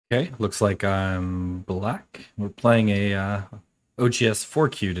Okay, looks like I'm black. We're playing a OGS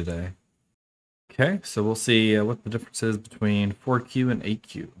 4Q today. Okay, so we'll see what the difference is between 4Q and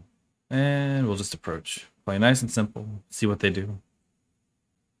 8Q. And we'll just approach. Play nice and simple, see what they do.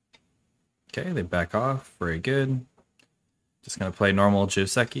 Okay, they back off, very good. Just gonna play normal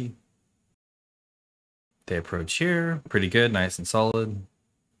Joseki. They approach here, pretty good, nice and solid.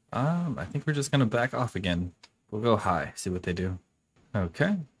 I think we're just gonna back off again. We'll go high, see what they do.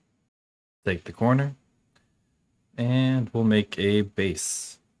 Okay, take the corner. And we'll make a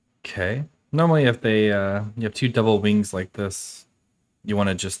base. Okay. Normally if they you have two double wings like this, you want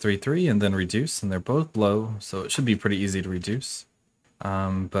to just 3-3 and then reduce, and they're both low, so it should be pretty easy to reduce.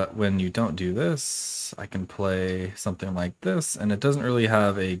 But when you don't do this, I can play something like this, and it doesn't really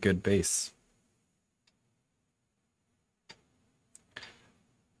have a good base.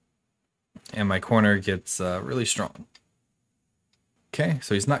 And my corner gets really strong. Okay,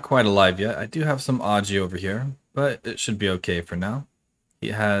 so he's not quite alive yet. I do have some Aji over here, but it should be okay for now. He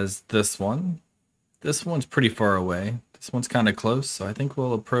has this one. This one's pretty far away. This one's kind of close, so I think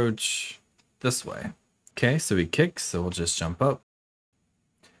we'll approach this way. Okay, so he kicks, so we'll just jump up.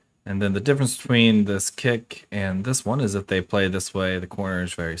 And then the difference between this kick and this one is if they play this way, the corner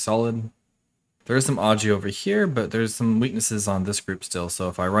is very solid. There is some Aji over here, but there's some weaknesses on this group still. So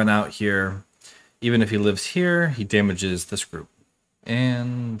if I run out here, even if he lives here, he damages this group.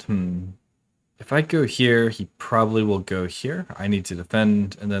 And if I go here, he probably will go here. I need to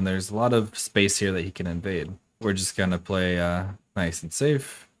defend, and then there's a lot of space here that he can invade. We're just gonna play nice and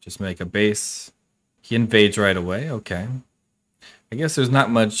safe. Just make a base. He invades right away. Okay. I guess there's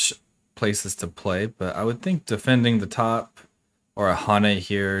not much places to play, but I would think defending the top or a Hane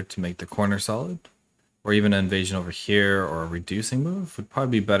here to make the corner solid, or even an invasion over here or a reducing move would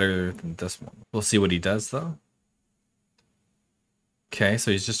probably be better than this one. We'll see what he does though. Okay,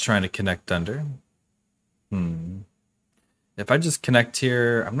 so he's just trying to connect under. If I just connect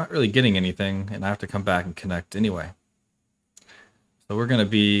here, I'm not really getting anything, and I have to come back and connect anyway. So we're going to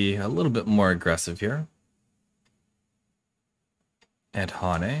be a little bit more aggressive here. And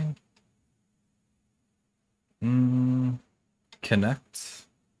Hane. Connect.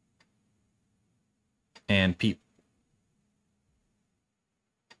 And peep.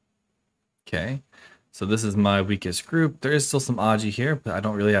 Okay. So this is my weakest group. There is still some Aji here, but I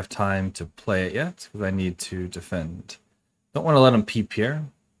don't really have time to play it yet because I need to defend. Don't want to let him peep here.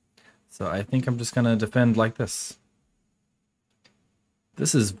 So I think I'm just going to defend like this.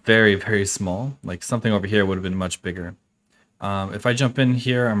 This is very, very small. Like something over here would have been much bigger. If I jump in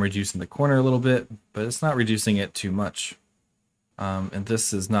here, I'm reducing the corner a little bit, but it's not reducing it too much. And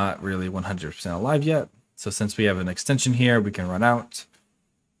this is not really 100% alive yet. So since we have an extension here, we can run out.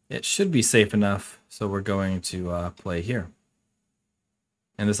 It should be safe enough, so we're going to play here.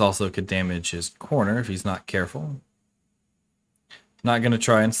 And this also could damage his corner if he's not careful. Not going to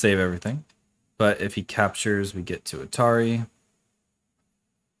try and save everything, but if he captures, we get to Atari.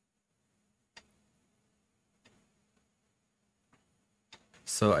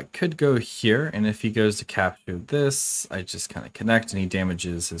 So I could go here, and if he goes to capture this, I just kind of connect and he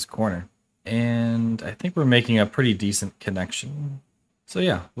damages his corner. And I think we're making a pretty decent connection. So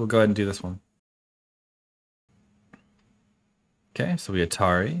yeah, we'll go ahead and do this one. Okay, so we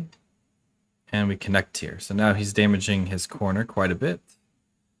Atari, and we connect here. So now he's damaging his corner quite a bit,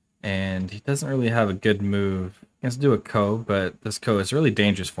 and he doesn't really have a good move. He has to do a Ko, but this Ko is really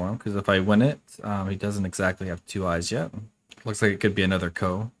dangerous for him, because if I win it, he doesn't exactly have two eyes yet. Looks like it could be another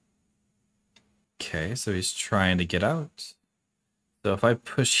Ko. Okay, so he's trying to get out. So if I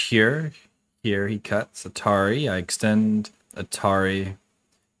push here, he cuts. Atari, I extend Atari.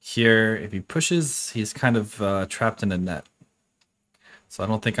 Here, if he pushes, he's kind of trapped in a net. So I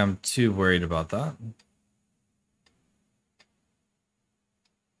don't think I'm too worried about that.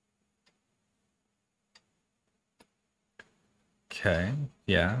 Okay,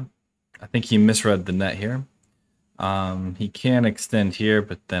 yeah. I think he misread the net here. He can extend here,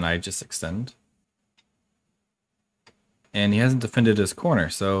 but then I just extend. And he hasn't defended his corner,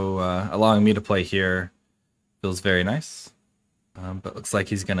 so allowing me to play here feels very nice. But looks like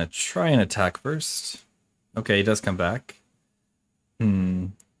he's going to try and attack first. Okay, he does come back.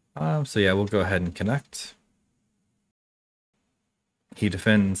 So yeah, we'll go ahead and connect. He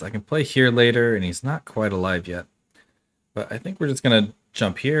defends. I can play here later, and he's not quite alive yet. But I think we're just going to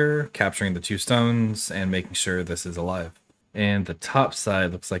jump here, capturing the two stones, and making sure this is alive. And the top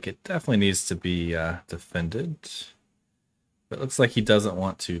side looks like it definitely needs to be defended. But it looks like he doesn't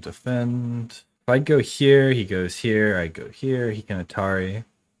want to defend. If I go here, he goes here. I go here. He can Atari.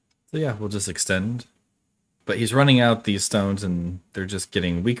 So yeah, we'll just extend. But he's running out these stones and they're just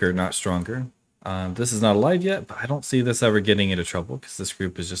getting weaker, not stronger. This is not alive yet, but I don't see this ever getting into trouble because this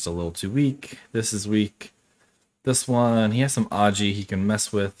group is just a little too weak. This is weak. This one, he has some Aji he can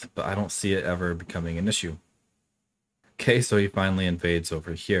mess with, but I don't see it ever becoming an issue. Okay, so he finally invades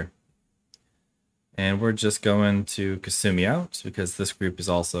over here. And we're just going to Kasumi out because this group is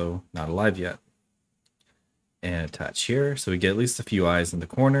also not alive yet. And attach here, so we get at least a few eyes in the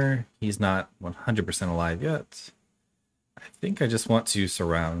corner. He's not 100% alive yet. I think I just want to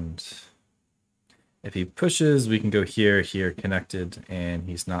surround. If he pushes, we can go here, here, connected, and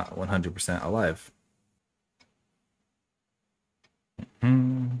he's not 100% alive.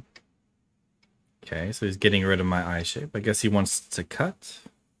 Okay, so he's getting rid of my eye shape. I guess he wants to cut.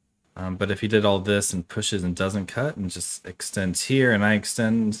 But if he did all this and pushes and doesn't cut and just extends here and I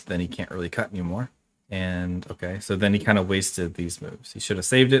extend, then he can't really cut anymore. And okay, so then he kind of wasted these moves. He should have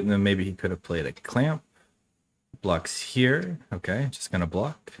saved it and then maybe he could have played a clamp. Blocks here. Okay, just gonna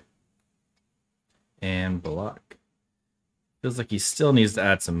block. And block. Feels like he still needs to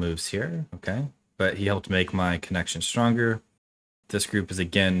add some moves here. Okay, but he helped make my connection stronger. This group is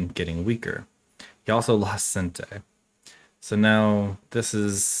again getting weaker. He also lost Sente. So now this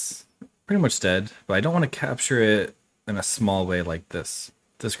is pretty much dead, but I don't want to capture it in a small way like this.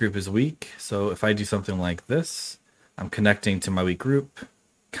 This group is weak, so if I do something like this, I'm connecting to my weak group,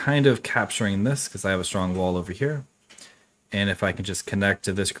 kind of capturing this because I have a strong wall over here. And if I can just connect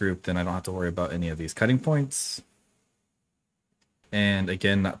to this group, then I don't have to worry about any of these cutting points. And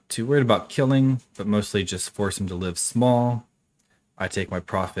again, not too worried about killing, but mostly just force him to live small. I take my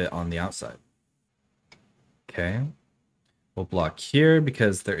profit on the outside. Okay. We'll block here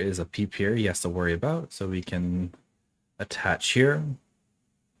because there is a peep here he has to worry about, so we can attach here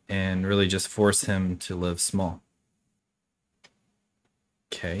and really just force him to live small.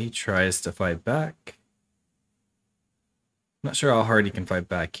 Okay, he tries to fight back. Not sure how hard he can fight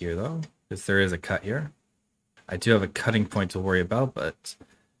back here though, because there is a cut here. I do have a cutting point to worry about, but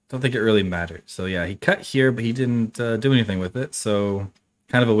don't think it really matters. So yeah, he cut here, but he didn't do anything with it, so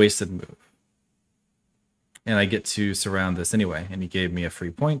kind of a wasted move. And I get to surround this anyway, and he gave me a free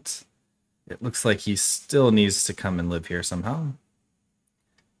point. It looks like he still needs to come and live here somehow.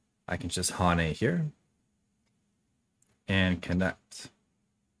 I can just Hane here and connect.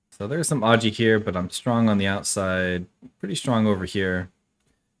 So there's some Aji here, but I'm strong on the outside, pretty strong over here.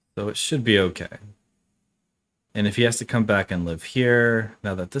 So it should be okay. And if he has to come back and live here,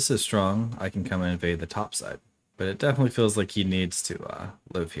 now that this is strong, I can come and invade the top side. But it definitely feels like he needs to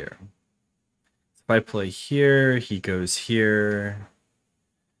live here. If I play here, he goes here.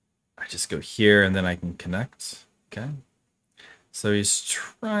 I just go here and then I can connect. Okay. So he's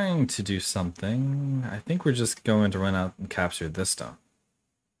trying to do something. I think we're just going to run out and capture this stone.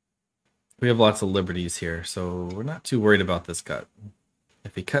 We have lots of liberties here, so we're not too worried about this cut.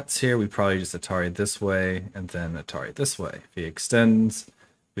 If he cuts here, we probably just Atari this way and then Atari this way. If he extends,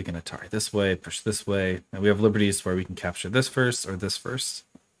 we can Atari this way, push this way. And we have liberties where we can capture this first or this first.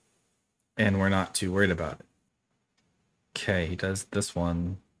 And we're not too worried about it. Okay, he does this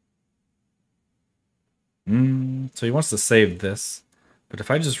one. So he wants to save this. But if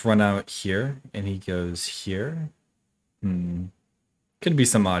I just run out here and he goes here, could be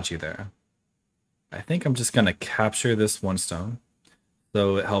some Aji there. I think I'm just going to capture this one stone.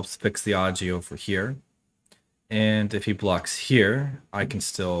 So it helps fix the Aji over here. And if he blocks here, I can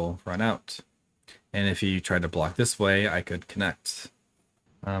still run out. And if he tried to block this way, I could connect.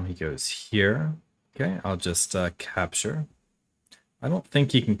 He goes here. Okay, I'll just capture. I don't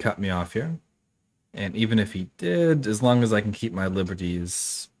think he can cut me off here. And even if he did, as long as I can keep my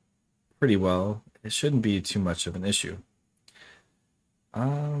liberties pretty well, it shouldn't be too much of an issue.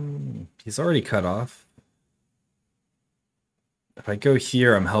 He's already cut off. If I go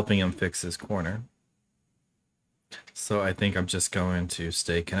here, I'm helping him fix his corner. So I think I'm just going to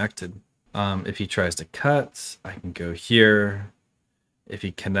stay connected. If he tries to cut, I can go here. If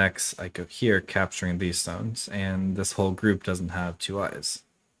he connects, I go here, capturing these stones. And this whole group doesn't have two eyes.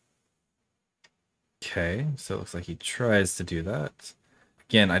 Okay, so it looks like he tries to do that.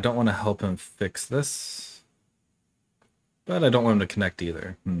 Again, I don't want to help him fix this. But I don't want him to connect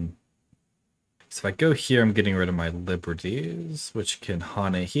either. So if I go here, I'm getting rid of my liberties, which can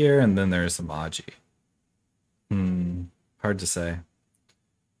Hane here, and then there's some Aji. Hard to say.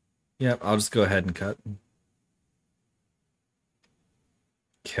 Yep, I'll just go ahead and cut.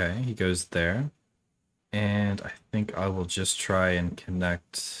 Okay, he goes there. And I think I will just try and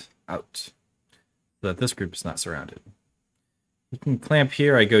connect out so that this group is not surrounded. He can clamp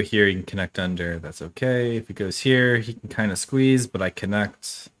here, I go here, he can connect under, that's okay. If he goes here, he can kind of squeeze, but I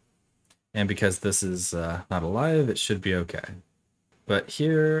connect. And because this is not alive, it should be okay. But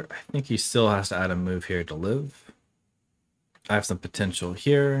here, I think he still has to add a move here to live. I have some potential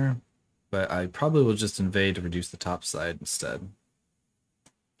here, but I probably will just invade to reduce the top side instead.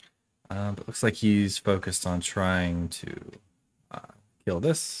 But looks like he's focused on trying to kill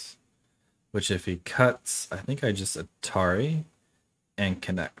this, which if he cuts, I think I just Atari and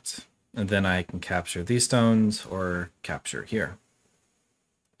connect. And then I can capture these stones or capture here.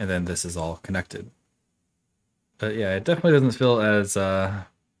 And then this is all connected. But yeah, it definitely doesn't feel as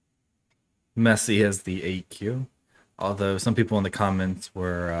messy as the 8Q. Although some people in the comments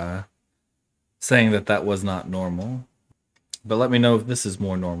were saying that that was not normal. But let me know if this is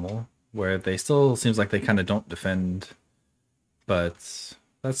more normal, where they still seems like they kind of don't defend. But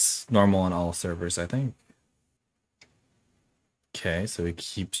that's normal on all servers, I think. Okay, so he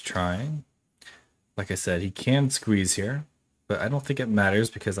keeps trying. Like I said, he can squeeze here, but I don't think it matters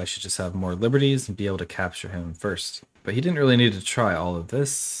because I should just have more liberties and be able to capture him first. But he didn't really need to try all of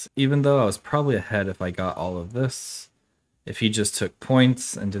this, even though I was probably ahead if I got all of this. If he just took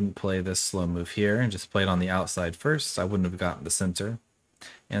points and didn't play this slow move here and just played on the outside first, I wouldn't have gotten the center.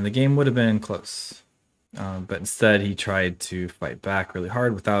 And the game would have been close. But instead, he tried to fight back really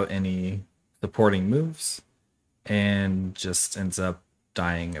hard without any supporting moves and just ends up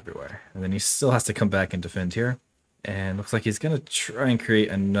dying everywhere. And then he still has to come back and defend here. And looks like he's going to try and create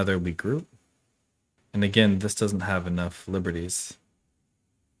another weak group. And again, this doesn't have enough liberties.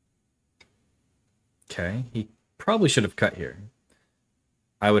 Okay, he probably should have cut here.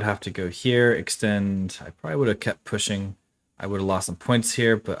 I would have to go here, extend. I probably would have kept pushing. I would have lost some points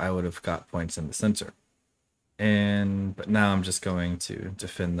here, but I would have got points in the center. But now I'm just going to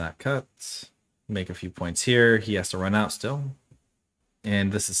defend that cut, make a few points here. He has to run out still.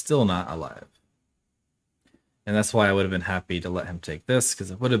 And this is still not alive. And that's why I would have been happy to let him take this,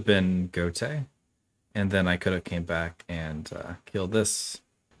 because it would have been Gote. And then I could have came back and killed this.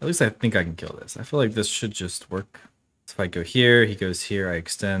 At least I think I can kill this. I feel like this should just work. So if I go here, he goes here, I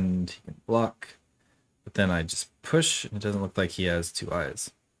extend, he can block. But then I just push, and it doesn't look like he has two eyes.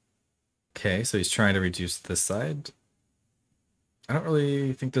 Okay, so he's trying to reduce this side. I don't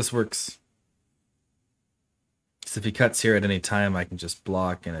really think this works. So if he cuts here at any time, I can just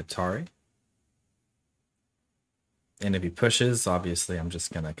block and Atari. And if he pushes, obviously I'm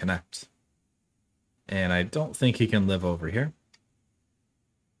just going to connect. And I don't think he can live over here.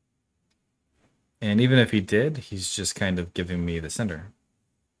 And even if he did, he's just kind of giving me the center.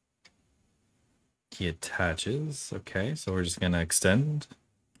 He attaches. Okay, so we're just going to extend.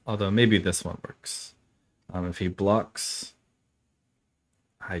 Although maybe this one works. If he blocks,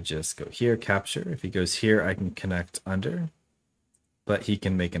 I just go here, capture. If he goes here, I can connect under. But he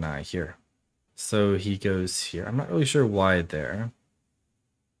can make an eye here. So he goes here. I'm not really sure why there.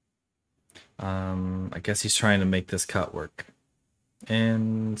 I guess he's trying to make this cut work.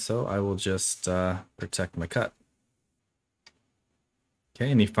 And so I will just protect my cut.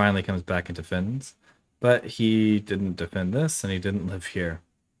 Okay, and he finally comes back and defends. But he didn't defend this, and he didn't live here.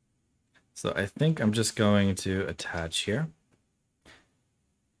 So I think I'm just going to attach here.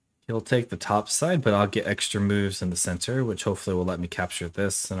 He'll take the top side, but I'll get extra moves in the center, which hopefully will let me capture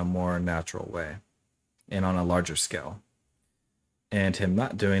this in a more natural way and on a larger scale. And him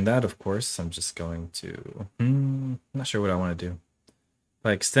not doing that, of course, I'm just going to... not sure what I want to do. If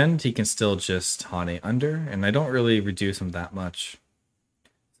I extend, he can still just Hane under, and I don't really reduce him that much.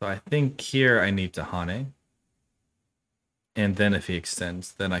 So I think here I need to Hane. And then if he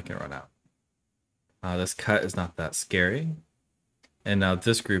extends, then I can run out. This cut is not that scary. And now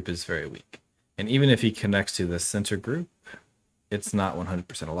this group is very weak. And even if he connects to this center group, it's not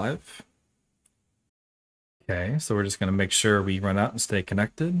 100% alive. Okay, so we're just going to make sure we run out and stay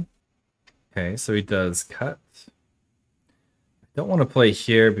connected. Okay, so he does cut. I don't want to play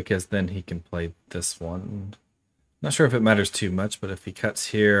here because then he can play this one. Not sure if it matters too much, but if he cuts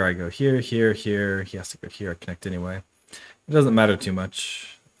here, I go here, here, here. He has to go here, I connect anyway. It doesn't matter too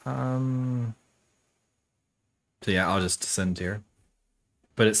much. So yeah, I'll just descend here.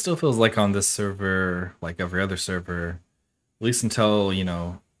 But it still feels like on this server, like every other server, at least until, you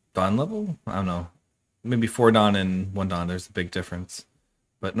know, Dawn level? I don't know. Maybe 4 Dawn and 1 Dawn, there's a big difference.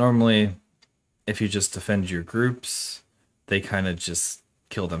 But normally, if you just defend your groups, they kind of just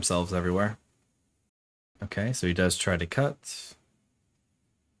kill themselves everywhere. Okay, so he does try to cut.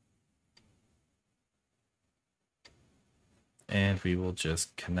 And we will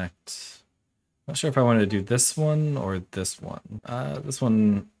just connect. Not sure if I want to do this one or this one. This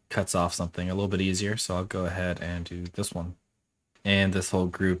one cuts off something a little bit easier, so I'll go ahead and do this one. And this whole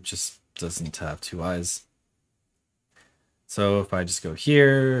group just doesn't have 2 eyes. So if I just go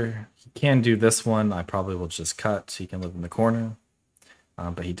here, he can do this one. I probably will just cut. He can live in the corner.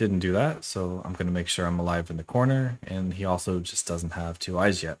 But he didn't do that, so I'm going to make sure I'm alive in the corner, and he also just doesn't have 2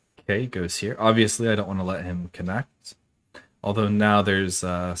 eyes yet. Okay, goes here. Obviously, I don't want to let him connect. Although now there's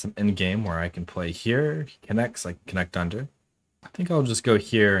some in-game where I can play here. He connects, I can connect under. I think I'll just go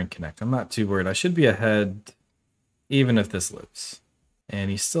here and connect. I'm not too worried. I should be ahead even if this lives. And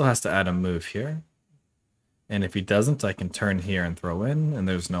he still has to add a move here. And if he doesn't, I can turn here and throw in, and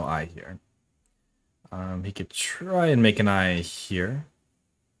there's no eye here. He could try and make an eye here.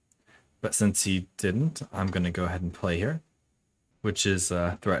 But since he didn't, I'm going to go ahead and play here, which is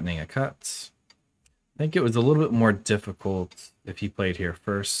threatening a cut. I think it was a little bit more difficult if he played here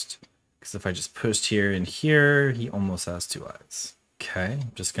first, because if I just pushed here and here, he almost has 2 eyes. Okay,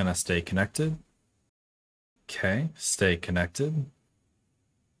 I'm just going to stay connected. Okay, stay connected.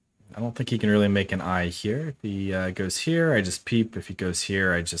 I don't think he can really make an eye here. If he goes here, I just peep. If he goes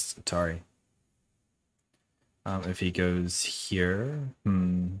here, I just Atari. If he goes here,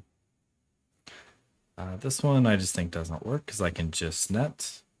 this one I just think doesn't work because I can just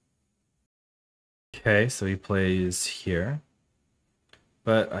net. Okay, so he plays here.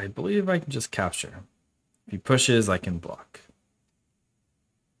 But I believe I can just capture. If he pushes, I can block.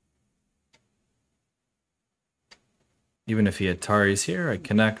 Even if he Ataris here, I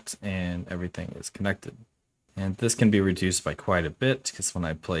connect and everything is connected. And this can be reduced by quite a bit because when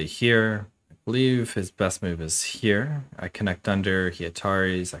I play here, I believe his best move is here. I connect under, he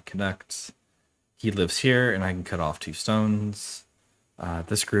Ataris, I connect. He lives here, and I can cut off 2 stones.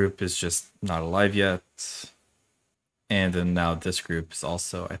 This group is just not alive yet. And then now this group is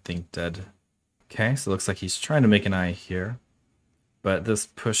also, I think, dead. Okay, so it looks like he's trying to make an eye here. But this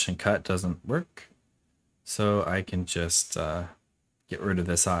push and cut doesn't work. So I can just get rid of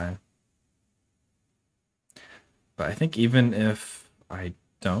this eye. But I think even if I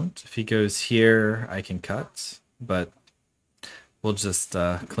don't, if he goes here, I can cut. But we'll just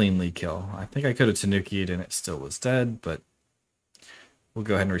cleanly kill. I think I could have Tanuki'd and it still was dead, but we'll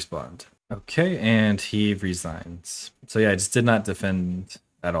go ahead and respond. Okay, and he resigns. So yeah, I just did not defend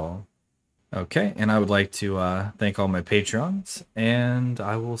at all. Okay, and I would like to thank all my Patreons, and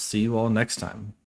I will see you all next time.